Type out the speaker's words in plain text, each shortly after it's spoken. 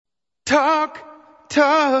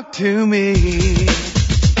Talk to me.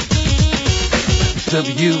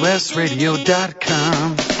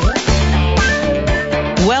 WSRadio.com.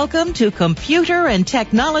 Welcome to Computer and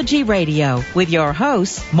Technology Radio with your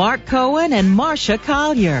hosts, Mark Cohen and Marcia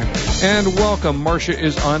Collier. And welcome. Marcia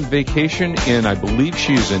is on vacation, and I believe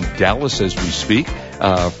she's in Dallas as we speak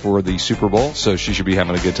for the Super Bowl, so she should be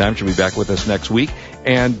having a good time. She'll be back with us next week.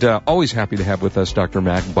 And always happy to have with us Dr.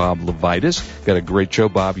 Mac Bob Levitas. Got a great show.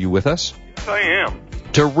 Bob, you with us? I am.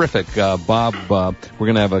 Terrific. Bob,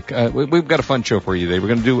 we're going to have we've got a fun show for you today. We're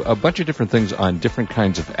going to do a bunch of different things on different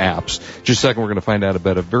kinds of apps. Just a second, we're going to find out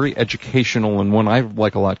about a very educational and one I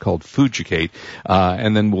like a lot called Fujicate.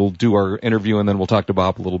 And then we'll do our interview, and then we'll talk to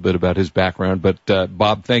Bob a little bit about his background. But,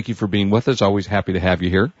 Bob, thank you for being with us. Always happy to have you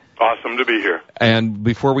here. Awesome to be here. And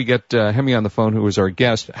before we get Hemi on the phone, who is our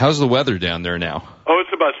guest, how's the weather down there now? Oh,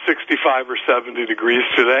 it's about 65 or 70 degrees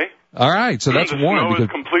today. All right, so that's warm. The snow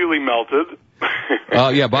is completely melted.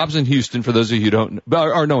 Yeah, Bob's in Houston, for those of you who don't,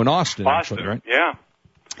 or no, in Austin, actually, right? Yeah.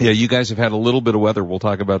 Yeah, you guys have had a little bit of weather. We'll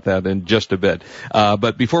talk about that in just a bit.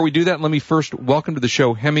 But before we do that, let me first welcome to the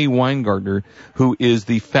show Hemi Weingartner, who is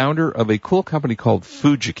the founder of a cool company called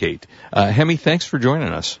Fujicate. Hemi, thanks for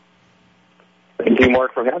joining us. Thank you,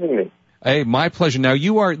 Mark, for having me. Hey, my pleasure. Now,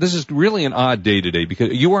 this is really an odd day today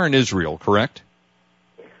because you are in Israel, correct?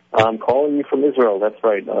 I'm calling you from Israel, that's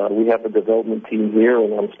right. We have a development team here,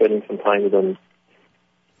 and I'm spending some time with them.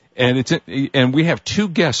 And we have two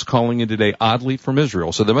guests calling in today, oddly, from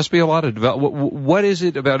Israel. So there must be a lot of what is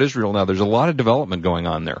it about Israel now? There's a lot of development going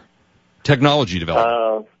on there, technology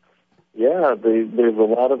development. Yeah, there's a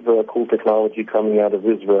lot of cool technology coming out of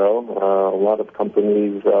Israel. A lot of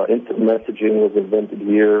companies, instant messaging was invented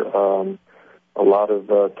here. A lot of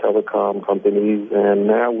telecom companies, and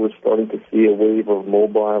now we're starting to see a wave of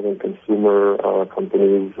mobile and consumer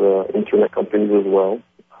companies, internet companies as well.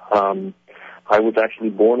 I was actually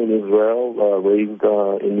born in Israel, raised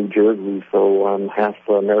in New Jersey, so I'm half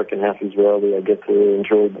American, half Israeli. I get to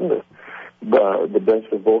enjoy the best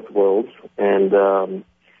of both worlds, and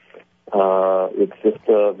it's just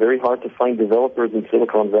very hard to find developers in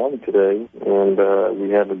Silicon Valley today, and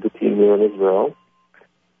we have a good team here in Israel.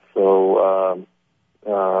 So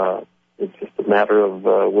it's just a matter of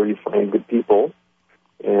where you find good people,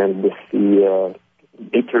 and with the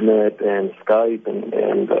Internet and Skype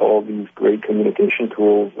and all these great communication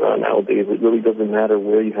tools nowadays, it really doesn't matter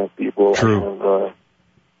where you have people. True.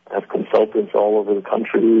 I have consultants all over the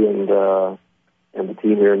country, and the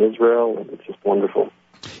team here in Israel, and it's just wonderful.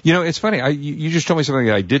 You know, it's funny. You just told me something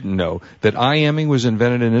that I didn't know, that IMing was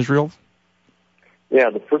invented in Israel? Yeah,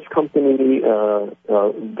 the first company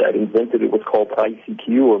that invented it was called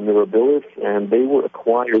ICQ, or Mirabilis, and they were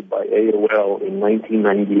acquired by AOL in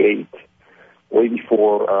 1998, way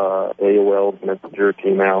before AOL's Messenger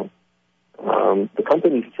came out. The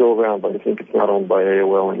company's still around, but I think it's not owned by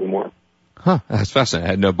AOL anymore. Huh, that's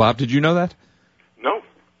fascinating. No, Bob, did you know that? No.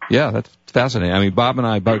 Yeah, that's fascinating. I mean, Bob and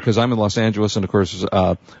I, because I'm in Los Angeles, and of course,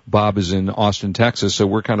 Bob is in Austin, Texas, so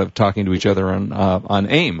we're kind of talking to each other on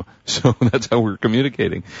AIM. So that's how we're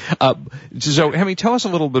communicating. So, Hemi, tell us a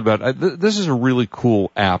little bit about, this is a really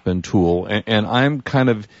cool app and tool, and I'm kind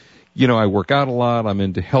of, you know, I work out a lot, I'm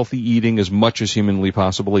into healthy eating as much as humanly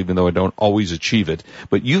possible, even though I don't always achieve it.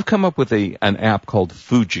 But you've come up with an app called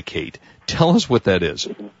Fujicate. Tell us what that is.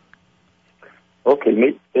 Okay,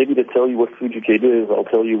 maybe to tell you what Fujicate is, I'll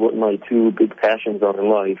tell you what my two big passions are in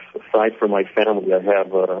life. Aside from my family, I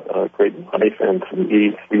have a great wife and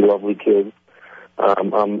three lovely kids.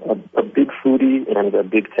 I'm a big foodie and a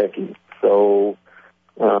big techie. So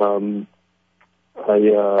I'm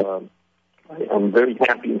very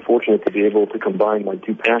happy and fortunate to be able to combine my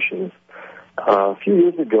two passions. A few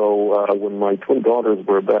years ago, when my twin daughters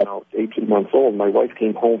were about 18 months old, my wife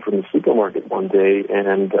came home from the supermarket one day,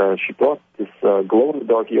 and she brought this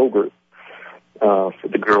glow-in-the-dark yogurt for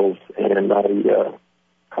the girls. And I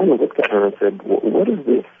kind of looked at her and said, "What is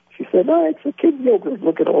this?" She said, "It's a kid's yogurt.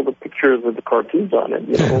 Look at all the pictures of the cartoons on it,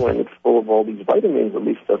 you know, and it's full of all these vitamins. At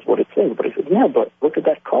least that's what it says." But I said, "Yeah, but look at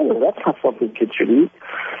that color. That's not something kids should eat."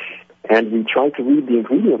 And we tried to read the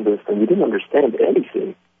ingredient list, and we didn't understand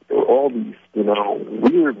anything. There were all these, you know,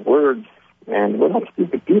 weird words, and we're not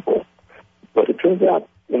stupid people. But it turns out,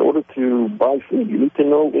 in order to buy food, you need to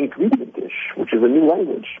know ingredient dish, which is a new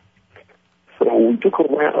language. So we took a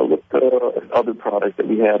look at other products that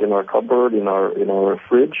we had in our cupboard, in our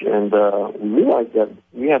fridge, and we realized that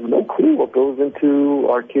we have no clue what goes into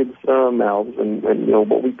our kids' mouths and you know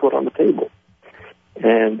what we put on the table.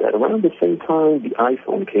 And at around the same time, the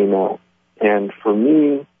iPhone came out, and for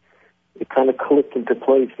me, it kind of clicked into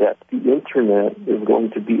place that the Internet is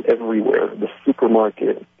going to be everywhere. The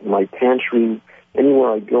supermarket, my pantry.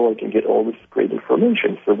 Anywhere I go, I can get all this great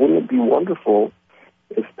information. So wouldn't it be wonderful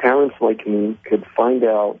if parents like me could find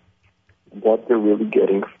out what they're really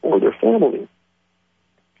getting for their family?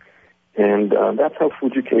 And that's how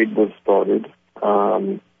Fujicade was started.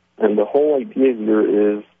 And the whole idea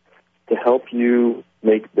here is to help you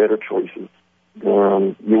make better choices.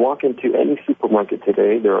 You walk into any supermarket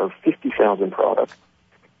today, there are 50,000 products,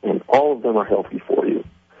 and all of them are healthy for you.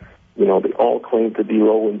 You know, they all claim to be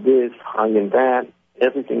low in this, high in that.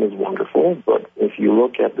 Everything is wonderful, but if you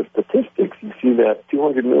look at the statistics, you see that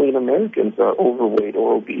 200 million Americans are overweight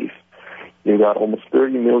or obese. You've got almost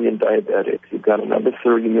 30 million diabetics. You've got another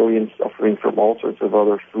 30 million suffering from all sorts of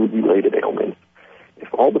other food-related ailments.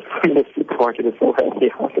 If all the food in the supermarket is so healthy,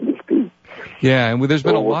 how can this be? Yeah, and there's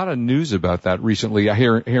been a lot of news about that recently.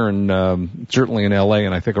 Here in certainly in LA,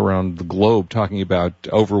 and I think around the globe, talking about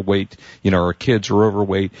overweight. You know, our kids are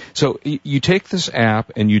overweight. So you take this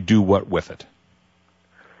app and you do what with it?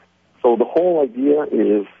 So the whole idea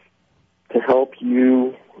is to help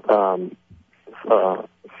you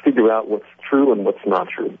figure out what's true and what's not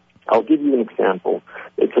true. I'll give you an example.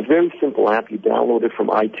 It's a very simple app. You download it from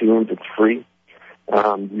iTunes. It's free.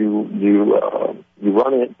 You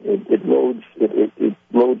run it. It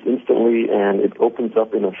loads instantly, and it opens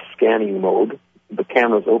up in a scanning mode. The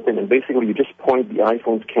camera's open, and basically you just point the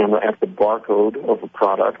iPhone's camera at the barcode of a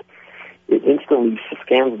product. It instantly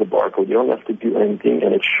scans the barcode. You don't have to do anything,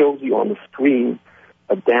 and it shows you on the screen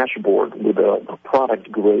a dashboard with a product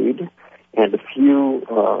grade and a few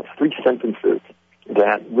 3 sentences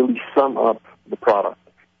that really sum up the product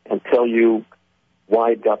and tell you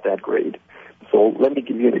why it got that grade. So let me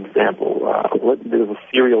give you an example. There's a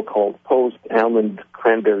cereal called Post Almond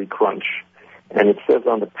Cranberry Crunch, and it says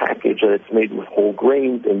on the package that it's made with whole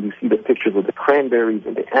grains, and you see the pictures of the cranberries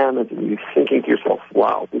and the almonds, and you're thinking to yourself,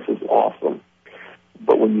 wow, this is awesome.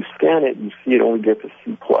 But when you scan it, you see it only gets a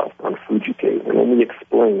C+ on Fujicade, and then we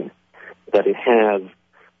explain that it has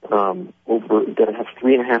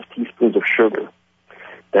 3.5 teaspoons of sugar,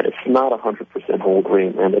 that it's not 100% whole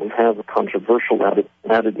grain, and that it has a controversial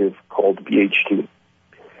additive called BHT.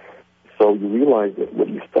 So you realize that what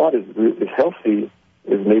you thought is healthy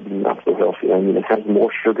is maybe not so healthy. I mean, it has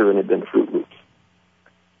more sugar in it than Fruit Loops.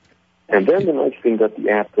 And then the nice thing that the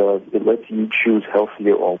app does, it lets you choose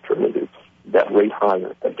healthier alternatives that rate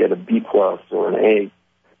higher, that get a B+ or an A.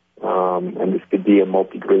 And this could be a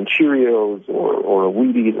multigrain Cheerios or a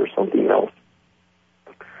Wheaties or something else.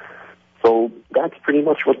 So that's pretty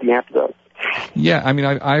much what the app does. Yeah, I mean,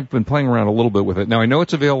 I've been playing around a little bit with it. Now, I know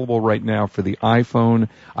it's available right now for the iPhone.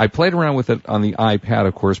 I played around with it on the iPad,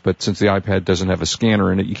 of course, but since the iPad doesn't have a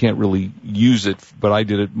scanner in it, you can't really use it. But I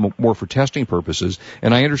did it more for testing purposes.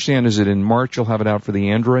 And I understand, is it in March you'll have it out for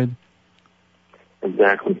the Android?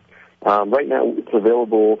 Exactly. Right now, it's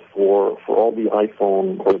available for all the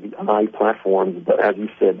iPhone or the i platforms. But as you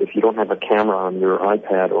said, if you don't have a camera on your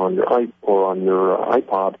iPad or on your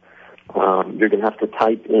iPod, you're going to have to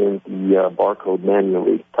type in the barcode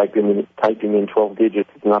manually. Typing in 12 digits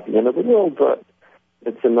is not the end of the world, but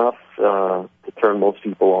it's enough to turn most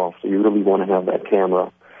people off. So you really want to have that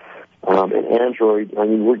camera. And Android, I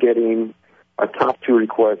mean, we're getting our top 2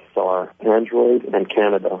 requests are Android and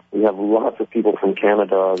Canada. We have lots of people from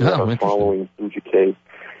Canada that are following Fujicade.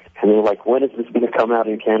 And they're like, when is this going to come out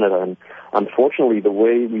in Canada? And unfortunately, the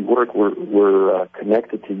way we work, we're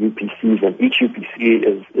connected to UPCs, and each UPC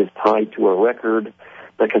is tied to a record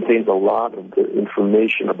that contains a lot of the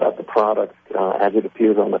information about the product as it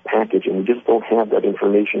appears on the package, and we just don't have that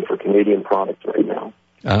information for Canadian products right now.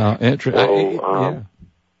 So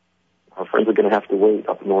our friends are going to have to wait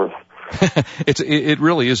up north. It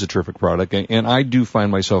really is a terrific product, and I do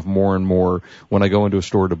find myself more and more when I go into a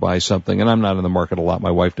store to buy something, and I'm not in the market a lot,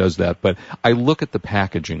 my wife does that, but I look at the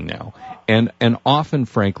packaging now, and often,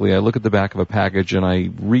 frankly, I look at the back of a package and I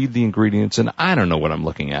read the ingredients, and I don't know what I'm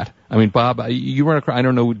looking at. I mean, Bob, you run across, I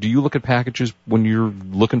don't know, do you look at packages when you're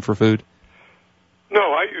looking for food? No,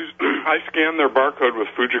 I scan their barcode with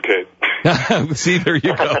Fujicade. See, there you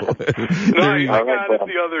go. I got it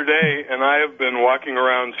the other day, and I have been walking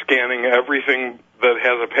around scanning everything that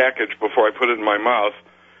has a package before I put it in my mouth.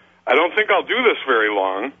 I don't think I'll do this very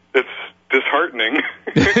long. It's disheartening.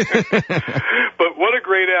 But what a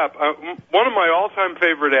great app. One of my all-time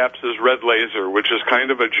favorite apps is Red Laser, which is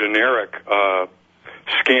kind of a generic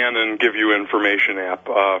scan and give you information app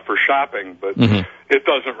for shopping, but it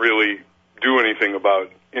doesn't really do anything about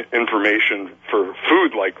information for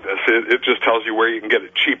food like this. It just tells you where you can get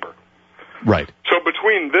it cheaper. Right. So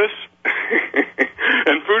between this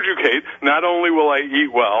and Fujicade, not only will I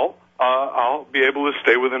eat well, I'll be able to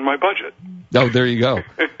stay within my budget. Oh, there you go.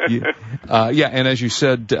 Yeah, and as you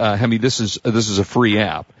said, Hemi, this is a free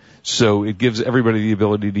app, so it gives everybody the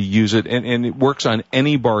ability to use it, and it works on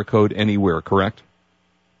any barcode anywhere, correct?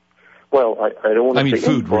 Well, I don't want to say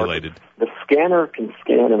food related. The scanner can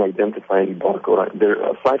scan and identify any barcode.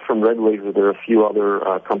 Aside from Red Laser, there are a few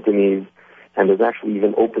other companies, and there's actually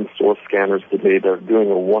even open source scanners today that are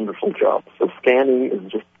doing a wonderful job. So scanning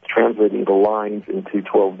is just translating the lines into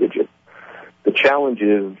 12 digits. The challenge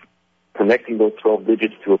is connecting those 12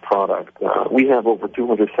 digits to a product. We have over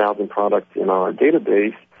 200,000 products in our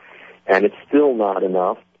database, and it's still not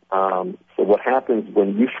enough. So what happens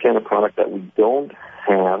when you scan a product that we don't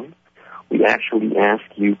have, we actually ask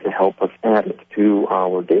you to help us add it to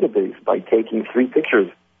our database by taking 3 pictures.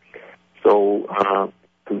 So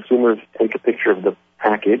consumers take a picture of the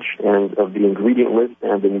package and of the ingredient list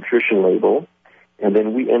and the nutrition label, and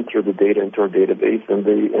then we enter the data into our database, and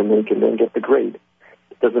they can then get the grade.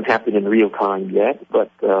 It doesn't happen in real time yet,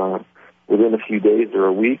 but within a few days or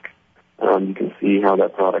a week, you can see how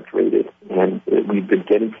that product rated. And we've been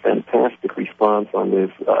getting fantastic response on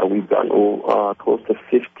this. We've gotten close to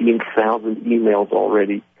 15,000 emails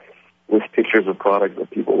already with pictures of products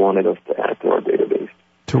that people wanted us to add to our database.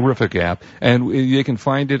 Terrific app. And you can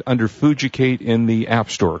find it under Fujicate in the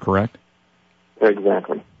App Store, correct?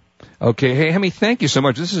 Exactly. Okay. Hey, Hemi, thank you so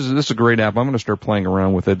much. This is a great app. I'm going to start playing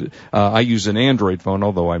around with it. I use an Android phone,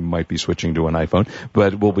 although I might be switching to an iPhone,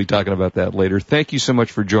 but we'll be talking about that later. Thank you so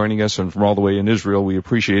much for joining us, and from all the way in Israel, we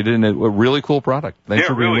appreciate it, and a really cool product. Thanks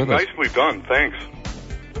for being with us. Yeah, really nicely done. Thanks.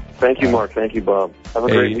 Thank you, Mark. Thank you, Bob. Have a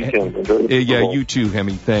great weekend. Enjoy the Super Bowl. You too,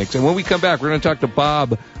 Hemi. Thanks. And when we come back, we're going to talk to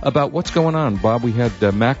Bob about what's going on. Bob, we had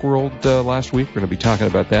Macworld last week. We're going to be talking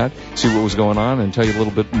about that, see what was going on, and tell you a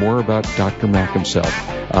little bit more about Dr. Mac himself.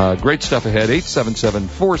 Great stuff ahead.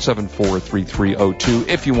 877-474-3302.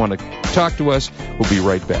 If you want to talk to us, we'll be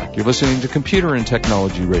right back. You're listening to Computer and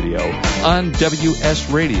Technology Radio on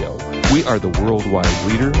WS Radio. We are the worldwide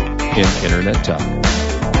leader in Internet talk.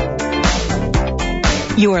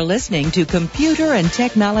 You are listening to Computer and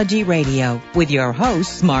Technology Radio with your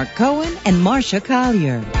hosts Mark Cohen and Marcia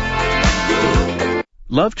Collier.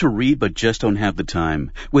 Love to read but just don't have the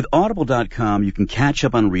time? With Audible.com, you can catch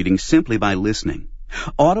up on reading simply by listening.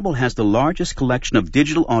 Audible has the largest collection of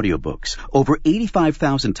digital audiobooks, over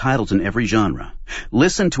 85,000 titles in every genre.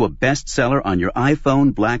 Listen to a bestseller on your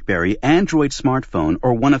iPhone, BlackBerry, Android smartphone,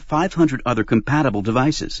 or one of 500 other compatible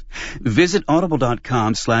devices. Visit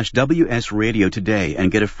audible.com/WS Radio today and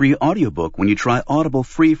get a free audiobook when you try Audible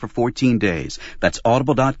free for 14 days. That's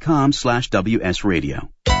audible.com/WS Radio.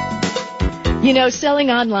 You know,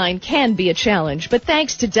 selling online can be a challenge, but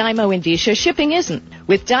thanks to Dymo Indicia, shipping isn't.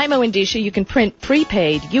 With Dymo Indicia, you can print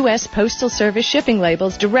prepaid U.S. Postal Service shipping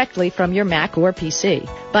labels directly from your Mac or PC.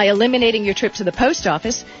 By eliminating your trip to the post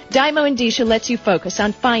office, Dymo Indicia lets you focus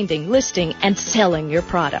on finding, listing, and selling your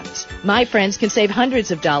products. My friends can save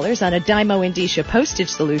hundreds of dollars on a Dymo Indicia postage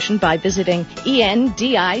solution by visiting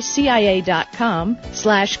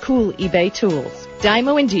endicia.com/cool eBay tools.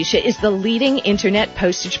 Dymo Indicia is the leading internet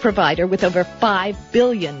postage provider with over $5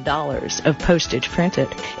 billion of postage printed.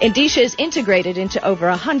 Indicia is integrated into over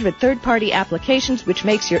 100 third-party applications, which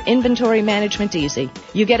makes your inventory management easy.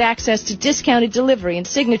 You get access to discounted delivery and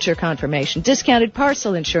signature confirmation, discounted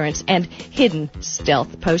parcel insurance, and hidden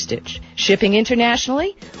stealth postage. Shipping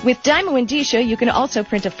internationally? With Dymo Indicia, you can also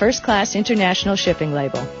print a first-class international shipping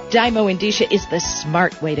label. Dymo Indicia is the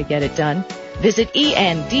smart way to get it done. Visit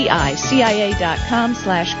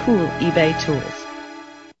endicia.com/cool eBay tools.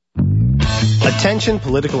 Attention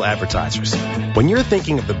political advertisers. When you're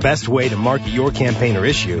thinking of the best way to market your campaign or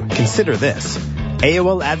issue, consider this.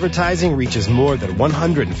 AOL Advertising reaches more than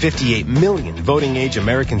 158 million voting-age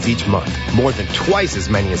Americans each month, more than twice as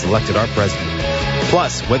many as elected our president.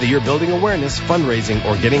 Plus, whether you're building awareness, fundraising,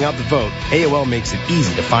 or getting out the vote, AOL makes it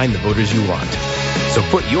easy to find the voters you want. So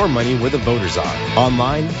put your money where the voters are,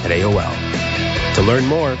 online at AOL. To learn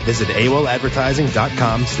more, visit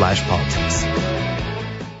AOLadvertising.com/politics.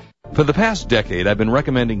 For the past decade, I've been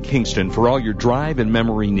recommending Kingston for all your drive and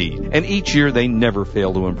memory need, and each year they never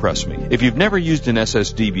fail to impress me. If you've never used an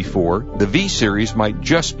SSD before, the V-Series might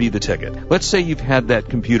just be the ticket. Let's say you've had that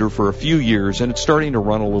computer for a few years and it's starting to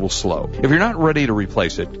run a little slow. If you're not ready to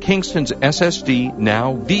replace it, Kingston's SSD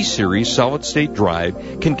Now V-Series solid-state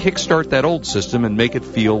drive can kickstart that old system and make it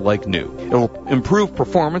feel like new. It'll improve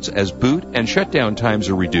performance as boot and shutdown times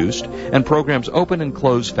are reduced, and programs open and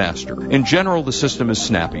close faster. In general, the system is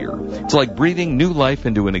snappier. It's like breathing new life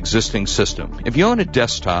into an existing system. If you own a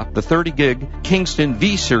desktop, the 30-gig Kingston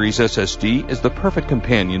V-Series SSD is the perfect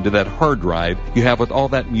companion to that hard drive you have with all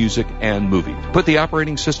that music and movies. Put the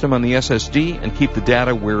operating system on the SSD and keep the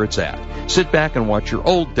data where it's at. Sit back and watch your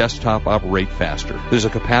old desktop operate faster. There's a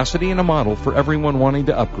capacity and a model for everyone wanting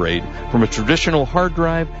to upgrade from a traditional hard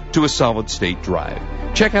drive to a solid-state drive.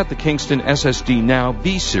 Check out the Kingston SSD Now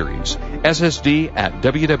V-Series. SSD at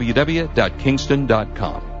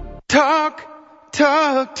www.kingston.com. Talk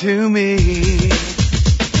to me.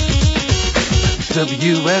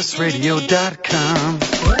 WSRadio.com.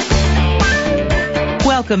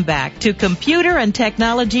 Welcome back to Computer and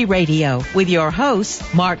Technology Radio with your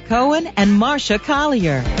hosts, Mark Cohen and Marcia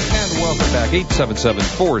Collier. And welcome back.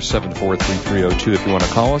 877-474-3302 if you want to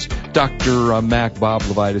call us. Dr. Mac Bob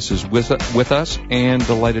Levitas is with us, and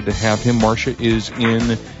delighted to have him. Marcia is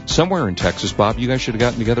in somewhere in Texas. Bob, you guys should have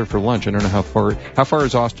gotten together for lunch. I don't know how far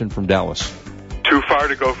is Austin from Dallas? Too far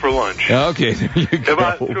to go for lunch. Okay, there you go.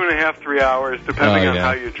 About 2.5, 3 hours, depending on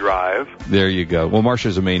how you drive. There you go. Well,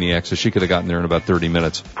 Marcia's a maniac, so she could have gotten there in about 30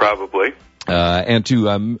 minutes. Probably. And to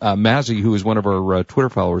Mazzy, who is one of our Twitter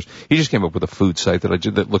followers, he just came up with a food site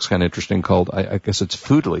that looks kind of interesting called, I guess it's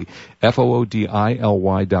Foodly,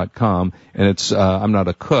 FOODILY.com. And it's, I'm not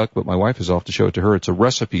a cook, but my wife is off to show it to her. It's a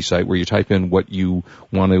recipe site where you type in what you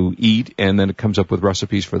want to eat, and then it comes up with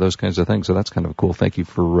recipes for those kinds of things. So that's kind of cool. Thank you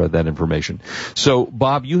for that information. So,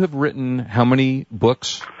 Bob, you have written how many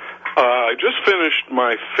books? I just finished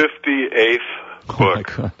my 58th book. Oh, my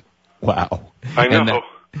God. Wow. I know.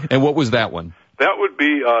 And what was that one? That would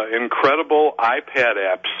be Incredible iPad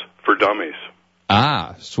Apps for Dummies.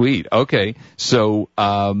 Ah, sweet. Okay. So,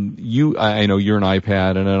 I know you're an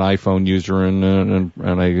iPad and an iPhone user, and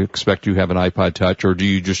I expect you have an iPod Touch, or do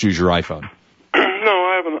you just use your iPhone? No,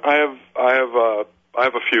 I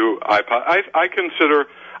have a few iPods. I consider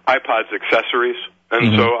iPods accessories,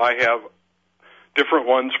 and so I have different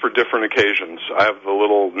ones for different occasions. I have the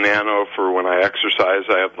little Nano for when I exercise.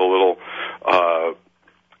 I have the little,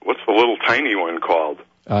 what's the little tiny one called?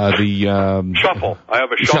 Shuffle. I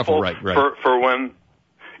have a shuffle right. for when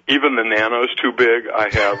even the Nano's too big. I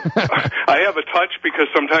have I have a Touch because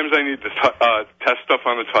sometimes I need to test stuff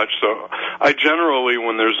on the Touch. So I generally,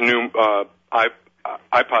 when there's new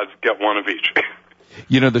iPods, get one of each.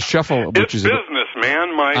 You know, the Shuffle, which is business,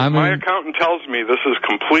 man. My accountant tells me this is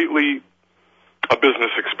completely a business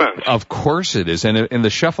expense. Of course it is. And the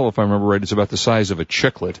Shuffle, if I remember right, is about the size of a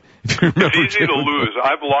chiclet. It's easy to lose.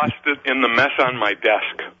 I've lost it in the mess on my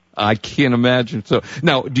desk. I can't imagine. So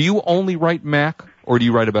now, do you only write Mac, or do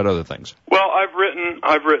you write about other things? Well, I've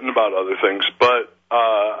written about other things, but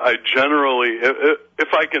I generally,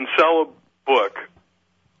 if I can sell a book,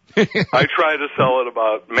 I try to sell it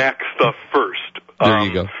about Mac stuff first. There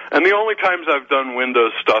you go. And the only times I've done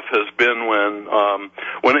Windows stuff has been when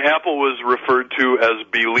Apple was referred to as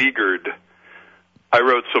beleaguered. I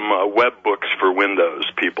wrote some web books for Windows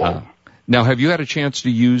people. Now, have you had a chance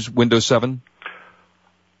to use Windows 7?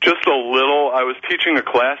 Just a little. I was teaching a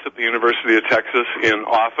class at the University of Texas in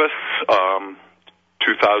Office,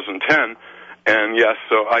 2010, and yes,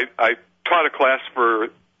 so I taught a class for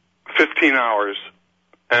 15 hours,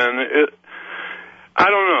 and I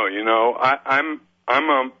don't know, I'm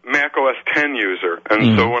a Mac OS X user,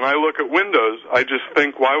 and so when I look at Windows, I just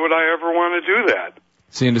think, why would I ever want to do that?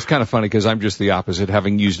 See, and it's kind of funny because I'm just the opposite.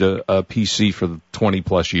 Having used a PC for 20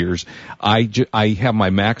 plus years, I have my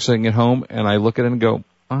Mac sitting at home, and I look at it and go,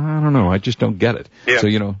 I don't know, I just don't get it. Yeah. So,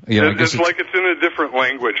 I it's guess like it's in a different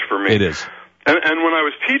language for me. It is. And when I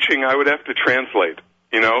was teaching, I would have to translate,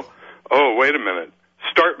 oh, wait a minute,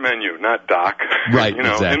 start menu, not dock. Right,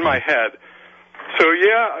 exactly. In my head. So,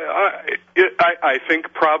 I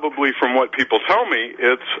think probably from what people tell me,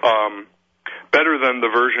 it's better than the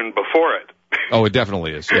version before it. Oh, it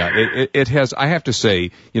definitely is. Yeah, it has. I have to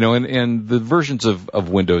say, and the versions of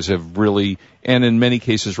Windows have really, and in many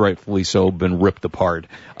cases rightfully so, been ripped apart.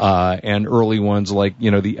 And early ones like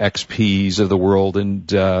the XPs of the world,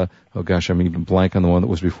 and oh gosh, I'm even blank on the one that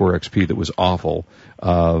was before XP that was awful.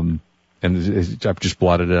 And I've just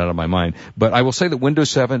blotted it out of my mind. But I will say that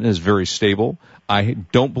Windows 7 is very stable. I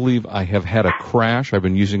don't believe I have had a crash. I've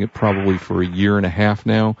been using it probably for a year and a half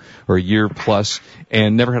now, or a year plus,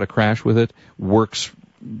 and never had a crash with it. Works,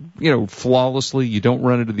 flawlessly. You don't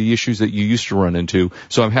run into the issues that you used to run into.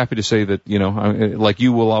 So I'm happy to say that, like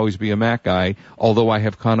you will always be a Mac guy, although I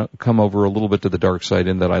have come over a little bit to the dark side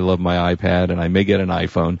in that I love my iPad and I may get an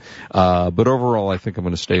iPhone. But overall, I think I'm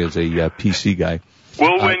going to stay as a PC guy.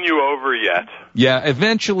 We'll win you over yet. Yeah,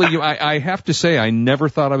 eventually. I have to say, I never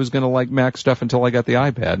thought I was going to like Mac stuff until I got the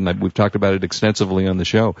iPad, and we've talked about it extensively on the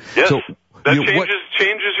show. Yes, so, that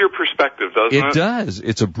changes changes your perspective, doesn't it? It does.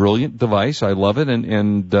 It's a brilliant device. I love it.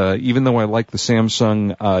 And even though I like the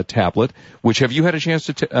Samsung tablet, which have you had a chance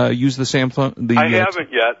to use the Samsung? I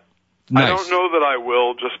haven't yet. Nice. I don't know that I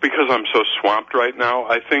will, just because I'm so swamped right now.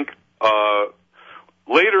 I think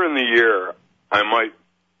later in the year I might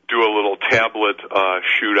do a little tablet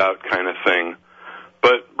shootout kind of thing.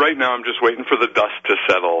 But right now I'm just waiting for the dust to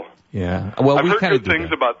settle. Yeah. Well, I've heard good things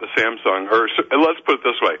about the Samsung, or let's put it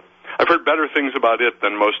this way. I've heard better things about it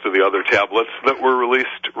than most of the other tablets that were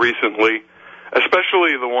released recently,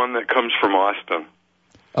 especially the one that comes from Austin.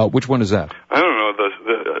 Which one is that? I don't know.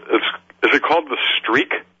 Is it called the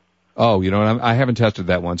Streak? Oh, you know, I haven't tested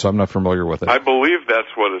that one, so I'm not familiar with it. I believe that's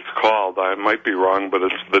what it's called. I might be wrong, but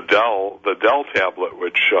it's the Dell tablet,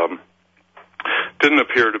 which didn't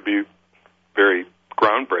appear to be very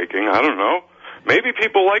groundbreaking. I don't know. Maybe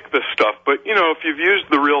people like this stuff, but, you know, if you've used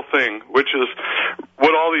the real thing, which is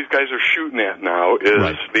what all these guys are shooting at now,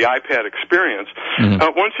 is the iPad experience.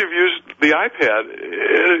 Mm-hmm. Once you've used the iPad,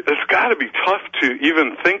 it's got to be tough to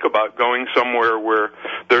even think about going somewhere where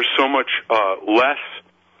there's so much less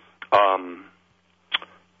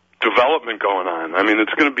development going on. I mean,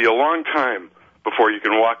 it's going to be a long time before you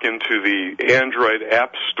can walk into the Android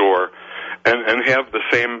App Store and have the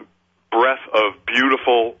same breadth of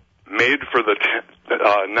beautiful, made for the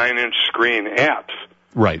 9-inch screen apps.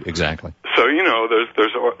 Right, exactly. So, you know,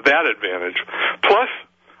 there's that advantage. Plus,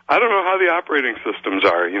 I don't know how the operating systems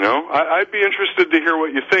are, you know. I'd be interested to hear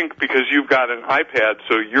what you think, because you've got an iPad,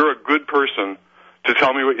 so you're a good person to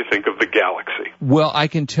tell me what you think of the Galaxy. Well, I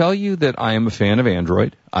can tell you that I am a fan of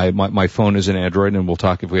Android. My phone is an Android, and we'll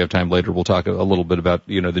talk, if we have time later, we'll talk a little bit about,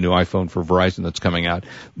 you know, the new iPhone for Verizon that's coming out.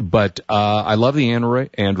 But I love the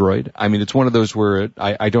Android. I mean, it's one of those where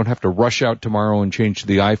I don't have to rush out tomorrow and change to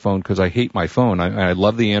the iPhone because I hate my phone. I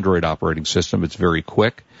love the Android operating system. It's very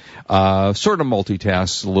quick. Sort of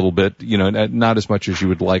multitasks a little bit, you know, not as much as you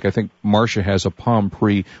would like. I think Marcia has a Palm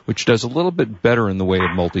Pre, which does a little bit better in the way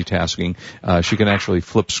of multitasking. She can actually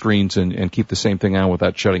flip screens and keep the same thing on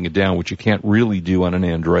without shutting it down, which you can't really do on an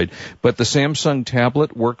Android. But the Samsung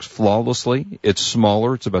tablet works flawlessly. It's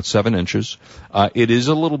smaller. It's about 7 inches. It is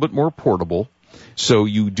a little bit more portable. So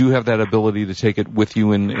you do have that ability to take it with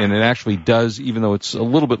you, and it actually does, even though it's a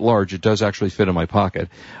little bit large, it does actually fit in my pocket.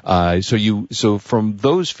 So from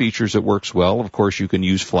those features, it works well. Of course, you can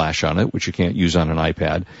use Flash on it, which you can't use on an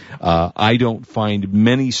iPad. I don't find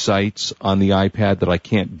many sites on the iPad that I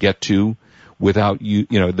can't get to without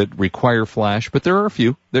that require Flash, but there are a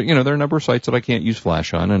few. There are a number of sites that I can't use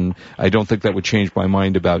Flash on, and I don't think that would change my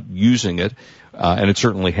mind about using it, and it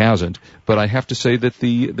certainly hasn't. But I have to say that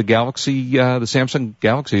the Samsung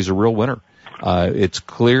Galaxy is a real winner. It's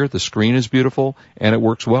clear, the screen is beautiful, and it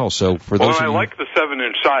works well. So for those I like the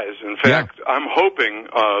 7-inch size. In fact, I'm hoping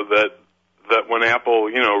that when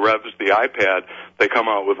Apple, revs the iPad, they come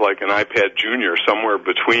out with like an iPad Junior somewhere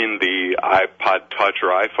between the iPod Touch or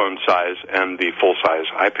iPhone size and the full-size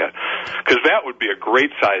iPad. Because that would be a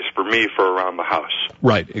great size for me for around the house.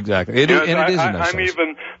 Right, exactly. It is a nice size.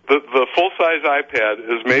 Even, the full-size iPad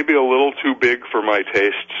is maybe a little too big for my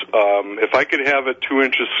tastes. If I could have it 2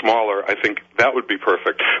 inches smaller, I think that would be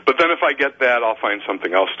perfect. But then if I get that, I'll find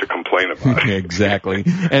something else to complain about. Exactly.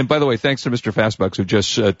 And by the way, thanks to Mr. Fastbucks, who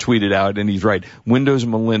just tweeted out, and he's right, Windows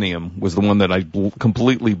Millennium was the one that I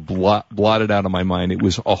completely blotted out of my mind. It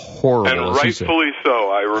was a horrible. And rightfully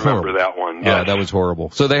so. I remember that one. Yeah, that was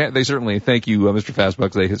horrible. So they certainly, thank you, Mr.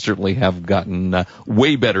 Fastbucks, they certainly have gotten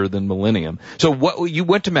way better than Millennium. So you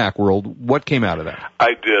went to Macworld. What came out of that? I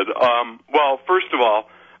did. Well, first of all,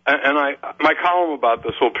 and my column about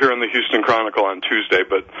this will appear in the Houston Chronicle on Tuesday,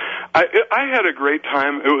 but I had a great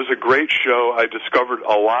time. It was a great show. I discovered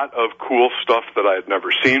a lot of cool stuff that I had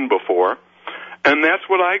never seen before, and that's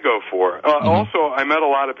what I go for. Also, I met a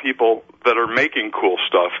lot of people that are making cool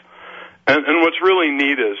stuff, and what's really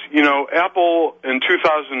neat is, Apple, in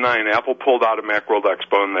 2009, Apple pulled out of Macworld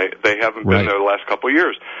Expo, and they haven't been there the last couple of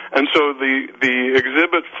years. And so the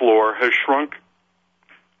exhibit floor has shrunk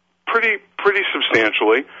pretty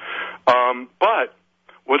substantially. But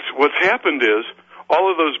what's happened is all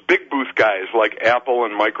of those big booth guys like Apple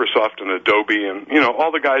and Microsoft and Adobe and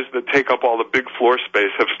all the guys that take up all the big floor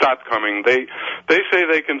space have stopped coming. They say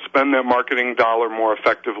they can spend their marketing dollar more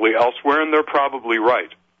effectively elsewhere, and they're probably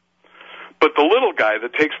right. But the little guy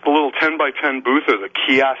that takes the little 10x10 booth or the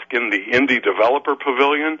kiosk in the Indie Developer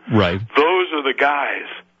Pavilion, those are the guys.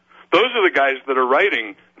 Those are the guys that are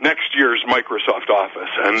writing next year's Microsoft Office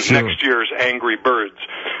and next year's Angry Birds.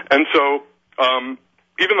 And so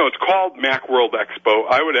even though it's called Macworld Expo,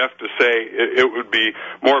 I would have to say it would be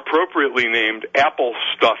more appropriately named Apple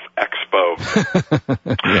Stuff Expo.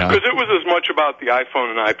 Because it was as much about the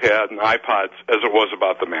iPhone and iPad and iPods as it was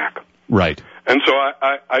about the Mac. Right. And so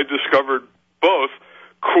I discovered both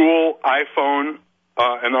cool iPhone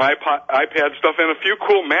and iPad stuff and a few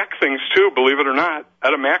cool Mac things, too, believe it or not,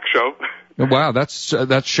 at a Mac show. Wow, that's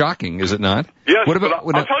shocking, is it not? Yes, I'll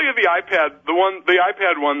tell you the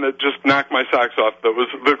iPad one that just knocked my socks off, that was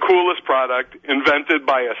the coolest product invented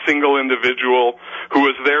by a single individual who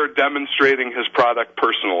was there demonstrating his product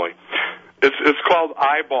personally. It's called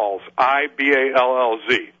iBalls,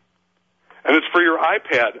 I-B-A-L-L-Z. And it's for your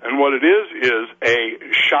iPad, and what it is a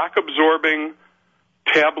shock-absorbing,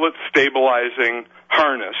 tablet-stabilizing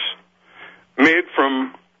harness made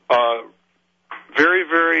from very,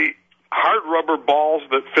 very hard rubber balls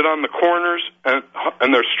that fit on the corners, and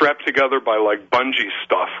they're strapped together by, like, bungee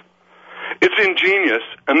stuff. It's ingenious,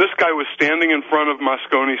 and this guy was standing in front of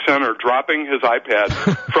Moscone Center dropping his iPad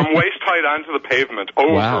from waist height onto the pavement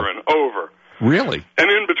over and over. Really?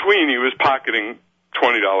 And in between, he was pocketing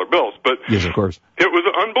 $20 bills. But yes, of course. It was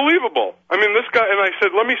unbelievable. I mean, this guy, and I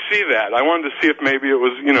said, let me see that. I wanted to see if maybe it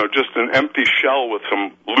was, just an empty shell with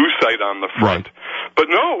some lucite on the front. Right. But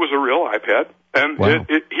no, it was a real iPad. And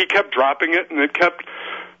he kept dropping it, and it kept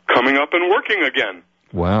coming up and working again.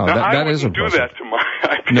 Wow, now, that is impressive. I wouldn't do that to my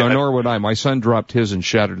iPad. No, nor would I. My son dropped his and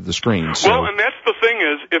shattered the screen. So. Well, and that's the thing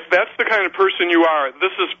is, if that's the kind of person you are,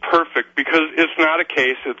 this is perfect, because it's not a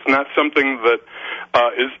case. It's not something that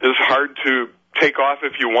is hard to take off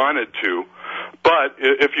if you wanted to. But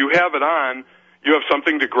if you have it on, you have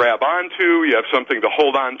something to grab onto, you have something to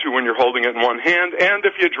hold onto when you're holding it in one hand, and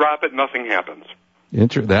if you drop it, nothing happens.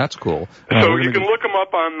 That's cool. So you can look them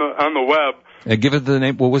up on the web. And give it the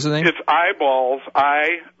name. What was the name? It's iBalls,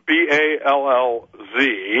 I-B-A-L-L-Z.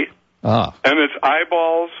 And it's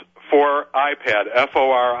iBalls for iPad,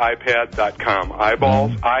 F-O-R-iPad.com.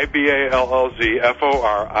 iBalls, I-B-A-L-L-Z,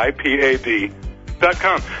 F-O-R-I-P-A-D.com.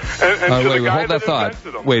 Hold that thought.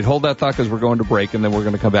 Hold that thought, because we're going to break, and then we're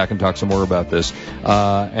going to come back and talk some more about this.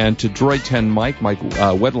 And to Droid 10 Mike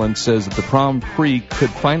Wedland says that the Prom Pre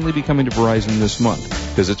could finally be coming to Verizon this month,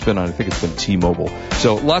 because I think it's been T-Mobile.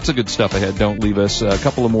 So lots of good stuff ahead. Don't leave us. A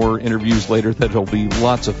couple of more interviews later that'll be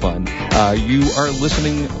lots of fun. You are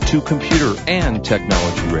listening to Computer and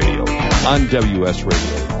Technology Radio on WS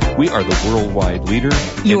Radio. We are the worldwide leader.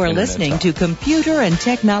 You are listening to Computer and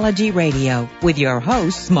Technology Radio with your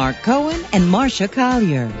hosts, Mark Cohen and Marcia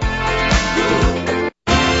Collier.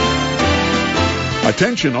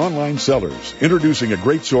 Attention online sellers, introducing a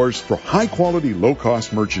great source for high-quality,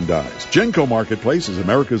 low-cost merchandise. Genco Marketplace is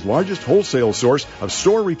America's largest wholesale source of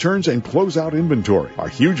store returns and closeout inventory. Our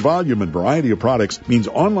huge volume and variety of products means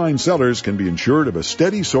online sellers can be assured of a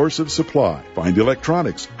steady source of supply. Find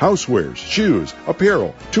electronics, housewares, shoes,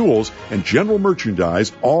 apparel, tools, and general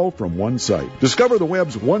merchandise all from one site. Discover the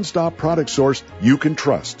web's one-stop product source you can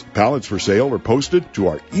trust. Pallets for sale are posted to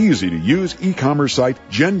our easy-to-use e-commerce site,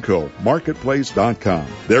 GencoMarketplace.com.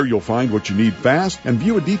 There you'll find what you need fast and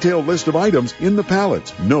view a detailed list of items in the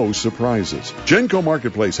pallets. No surprises. Genco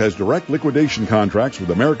Marketplace has direct liquidation contracts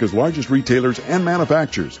with America's largest retailers and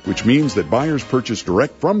manufacturers, which means that buyers purchase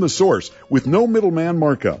direct from the source with no middleman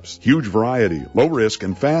markups. Huge variety, low risk,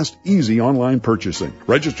 and fast, easy online purchasing.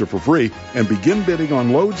 Register for free and begin bidding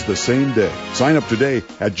on loads the same day. Sign up today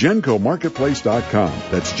at GencoMarketplace.com.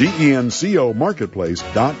 That's GENCO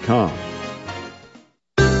Marketplace.com.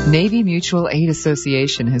 Navy Mutual Aid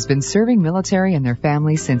Association has been serving military and their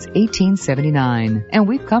families since 1879, and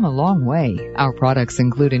we've come a long way. Our products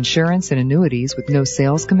include insurance and annuities with no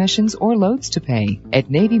sales commissions or loads to pay. At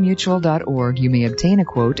NavyMutual.org, you may obtain a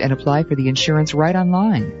quote and apply for the insurance right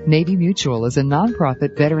online. Navy Mutual is a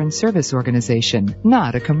nonprofit veteran service organization,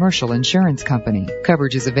 not a commercial insurance company.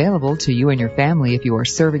 Coverage is available to you and your family if you are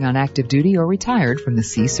serving on active duty or retired from the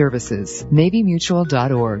sea services.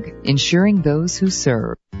 NavyMutual.org, insuring those who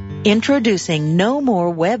serve. Introducing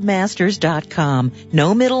NoMoreWebmasters.com.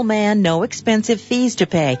 No middleman, no expensive fees to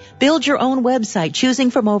pay. Build your own website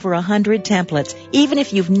choosing from over 100 templates, even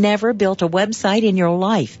if you've never built a website in your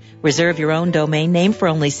life. Reserve your own domain name for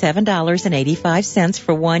only $7.85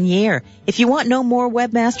 for 1 year. If you want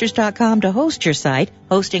NoMoreWebmasters.com to host your site,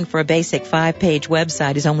 hosting for a basic 5-page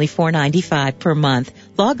website is only $4.95 per month.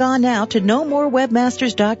 Log on now to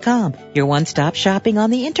NoMoreWebmasters.com, your one-stop shopping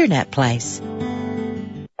on the Internet place.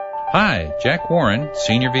 Hi, Jack Warren,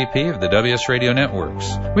 Senior VP of the WS Radio Networks.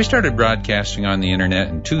 We started broadcasting on the Internet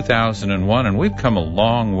in 2001, and we've come a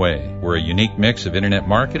long way. We're a unique mix of Internet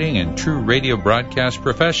marketing and true radio broadcast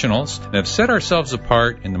professionals and have set ourselves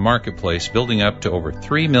apart in the marketplace, building up to over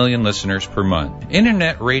 3 million listeners per month.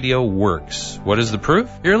 Internet radio works. What is the proof?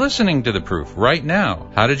 You're listening to the proof right now.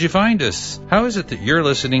 How did you find us? How is it that you're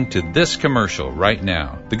listening to this commercial right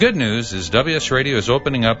now? The good news is WS Radio is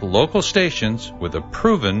opening up local stations with a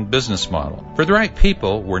proven business model. For the right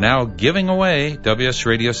people, we're now giving away WS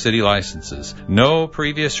Radio City licenses. No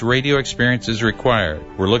previous radio experience is required.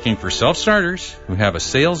 We're looking for self-starters who have a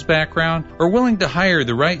sales background or willing to hire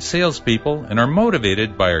the right salespeople and are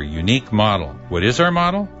motivated by our unique model. What is our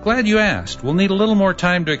model? Glad you asked. We'll need a little more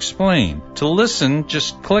time to explain. To listen,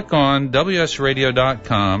 just click on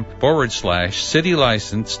wsradio.com/city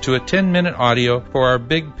license to a 10-minute audio for our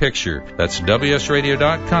big picture. That's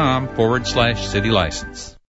wsradio.com/city license.